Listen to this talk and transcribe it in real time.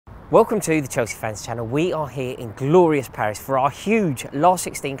Welcome to the Chelsea Fans Channel. We are here in glorious Paris for our huge last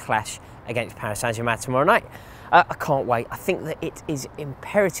 16 clash against Paris Saint-Germain tomorrow night. I can't wait. I think that it is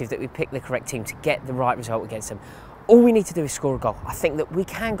imperative that we pick the correct team to get the right result against them. All we need to do is score a goal. I think that we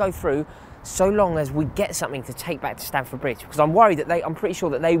can go through so long as we get something to take back to Stamford Bridge, because I'm worried that I'm pretty sure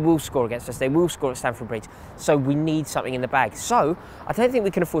that they will score against us. They will score at Stamford Bridge. So we need something in the bag. So I don't think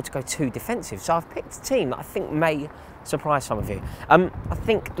we can afford to go too defensive. So I've picked a team that I think may surprise some of you. I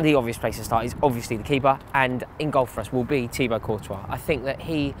think the obvious place to start is obviously the keeper, and in goal for us will be Thibaut Courtois. I think that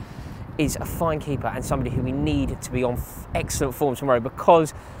he is a fine keeper and somebody who we need to be on excellent form tomorrow,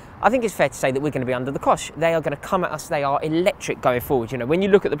 because I think it's fair to say that we're going to be under the cosh. They are going to come at us. They are electric going forward. You know, when you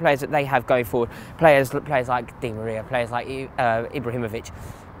look at the players that they have going forward, players like Di Maria, players like Ibrahimovic,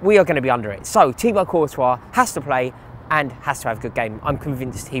 we are going to be under it. So Thibaut Courtois has to play and has to have a good game. I'm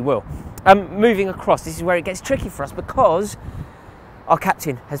convinced he will. Moving across, this is where it gets tricky for us, because our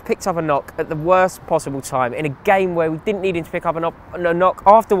captain has picked up a knock at the worst possible time in a game where we didn't need him to pick up a knock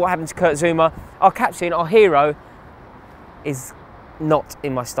after what happened to Kurt Zouma. Our captain, our hero, is not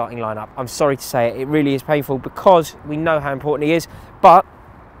in my starting lineup. I'm sorry to say it, it really is painful, because we know how important he is, but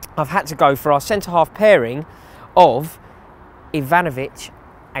I've had to go for our centre-half pairing of Ivanovic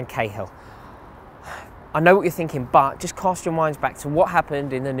and Cahill. I know what you're thinking, but just cast your minds back to what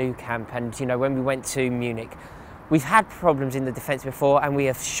happened in the new camp and, you know, when we went to Munich. We've had problems in the defence before, and we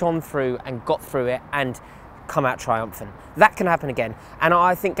have shone through and got through it and come out triumphant. That can happen again. And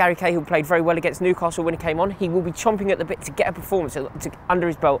I think Gary Cahill played very well against Newcastle when he came on. He will be chomping at the bit to get a performance under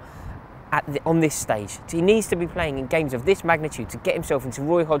his belt on this stage. He needs to be playing in games of this magnitude to get himself into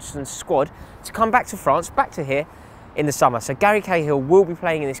Roy Hodgson's squad to come back to France, back to here in the summer. So Gary Cahill will be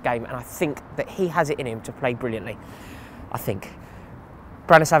playing in this game, and I think that he has it in him to play brilliantly. I think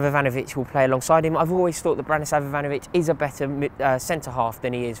Branislav Ivanovic will play alongside him. I've always thought that Branislav Ivanovic is a better centre-half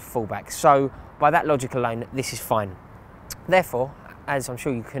than he is full-back. So by that logic alone, this is fine. Therefore, as I'm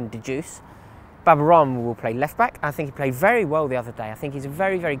sure you can deduce, Babarama will play left-back. I think he played very well the other day. I think he's a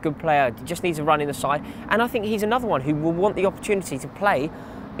very, very good player. He just needs a run in the side. And I think he's another one who will want the opportunity to play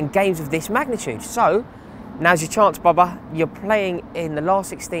in games of this magnitude. So now's your chance, Bubba. You're playing in the last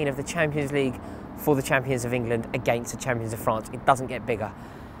 16 of the Champions League for the champions of England against the champions of France. It doesn't get bigger.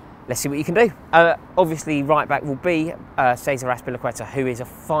 Let's see what you can do. Obviously, right back will be Cesar Azpilicueta, who is the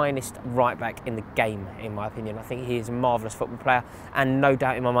finest right back in the game, in my opinion. I think he is a marvellous football player, and no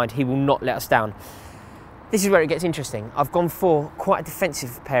doubt in my mind he will not let us down. This is where it gets interesting. I've gone for quite a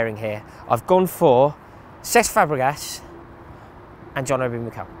defensive pairing here. I've gone for Cesc Fabregas and John Obi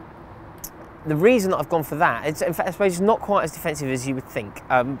Mikel. The reason that I've gone for that, in fact, I suppose it's not quite as defensive as you would think,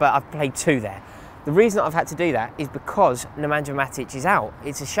 but I've played two there. The reason that I've had to do that is because Nemanja Matic is out.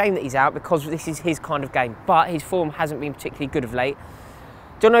 It's a shame that he's out, because this is his kind of game, but his form hasn't been particularly good of late.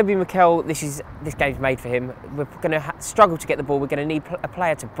 John Obi Mikel, this game's made for him. We're going to struggle to get the ball. We're going to need a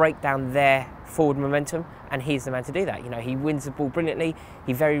player to break down their forward momentum, and he's the man to do that. You know, he wins the ball brilliantly.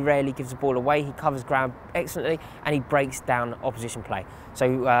 He very rarely gives the ball away. He covers ground excellently, and he breaks down opposition play.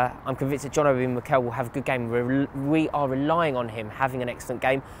 So I'm convinced that John Obi Mikel will have a good game. We are relying on him having an excellent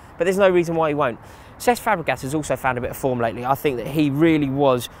game, but there's no reason why he won't. Cesc Fabregas has also found a bit of form lately. I think that he really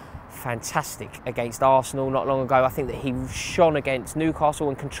was fantastic against Arsenal not long ago. I think that he shone against Newcastle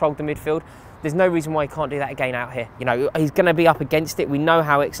and controlled the midfield. There's no reason why he can't do that again out here. You know, he's going to be up against it. We know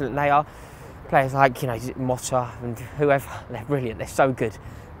how excellent they are. Players like, you know, Motta and whoever, they're brilliant. They're so good.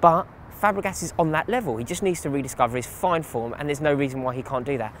 But Fabregas is on that level. He just needs to rediscover his fine form, and there's no reason why he can't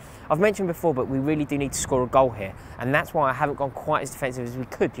do that. I've mentioned before, but we really do need to score a goal here, and that's why I haven't gone quite as defensive as we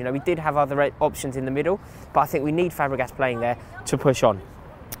could. You know, we did have other options in the middle, but I think we need Fabregas playing there to push on.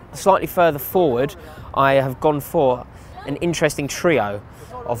 Slightly further forward, I have gone for an interesting trio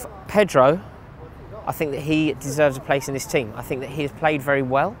of Pedro. I think that he deserves a place in this team. I think that he has played very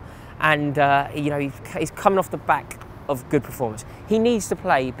well, and you know, he's coming off the back of good performance. He needs to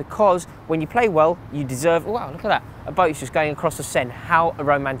play, because when you play well, you deserve. Wow, look at that! A boat's just going across the Seine. How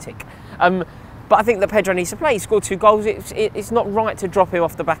romantic! But I think that Pedro needs to play. He scored 2 goals. It's not right to drop him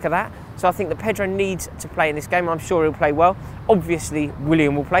off the back of that. So I think that Pedro needs to play in this game. I'm sure he'll play well. Obviously,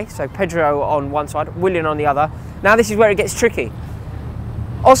 Willian will play. So Pedro on one side, Willian on the other. Now this is where it gets tricky.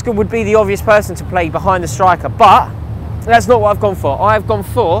 Oscar would be the obvious person to play behind the striker, but that's not what I've gone for. I've gone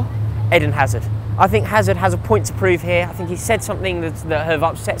for Eden Hazard. I think Hazard has a point to prove here. I think he said something that have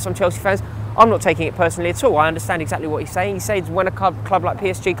upset some Chelsea fans. I'm not taking it personally at all. I understand exactly what he's saying. He says when a club like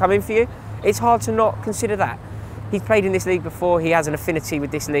PSG come in for you, it's hard to not consider that. He's played in this league before. He has an affinity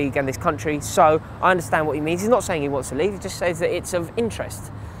with this league and this country, so I understand what he means. He's not saying he wants to leave. He just says that it's of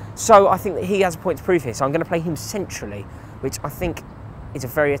interest. So I think that he has a point to prove here. So I'm going to play him centrally, which I think is a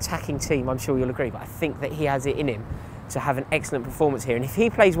very attacking team, I'm sure you'll agree, but I think that he has it in him to have an excellent performance here. And if he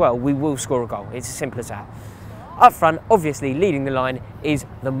plays well, we will score a goal. It's as simple as that. Up front, obviously, leading the line is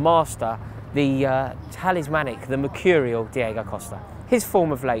the master, the talismanic, the mercurial Diego Costa. His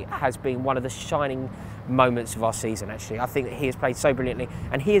form of late has been one of the shining moments of our season, actually. I think that he has played so brilliantly,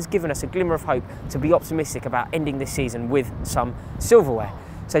 and he has given us a glimmer of hope to be optimistic about ending this season with some silverware.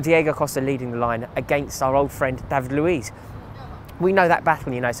 So Diego Costa leading the line against our old friend David Luiz. We know that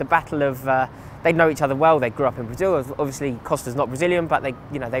battle, you know, it's a battle of, they know each other well, they grew up in Brazil. Obviously Costa's not Brazilian, but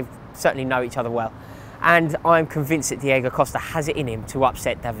they certainly know each other well. And I'm convinced that Diego Costa has it in him to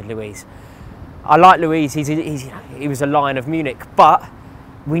upset David Luiz. I like Luiz, he was a Lion of Munich, but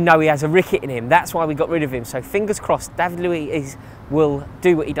we know he has a ricket in him. That's why we got rid of him. So fingers crossed, David Luiz will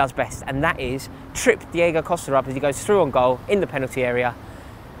do what he does best, and that is trip Diego Costa up as he goes through on goal in the penalty area.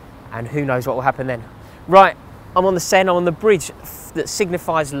 And who knows what will happen then. Right, I'm on the Seine, I'm on the bridge that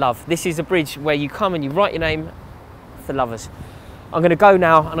signifies love. This is a bridge where you come and you write your name for lovers. I'm going to go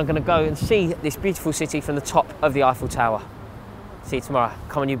now, and I'm going to go and see this beautiful city from the top of the Eiffel Tower. See you tomorrow.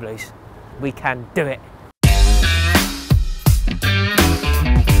 Come on, you Blues. We can do it.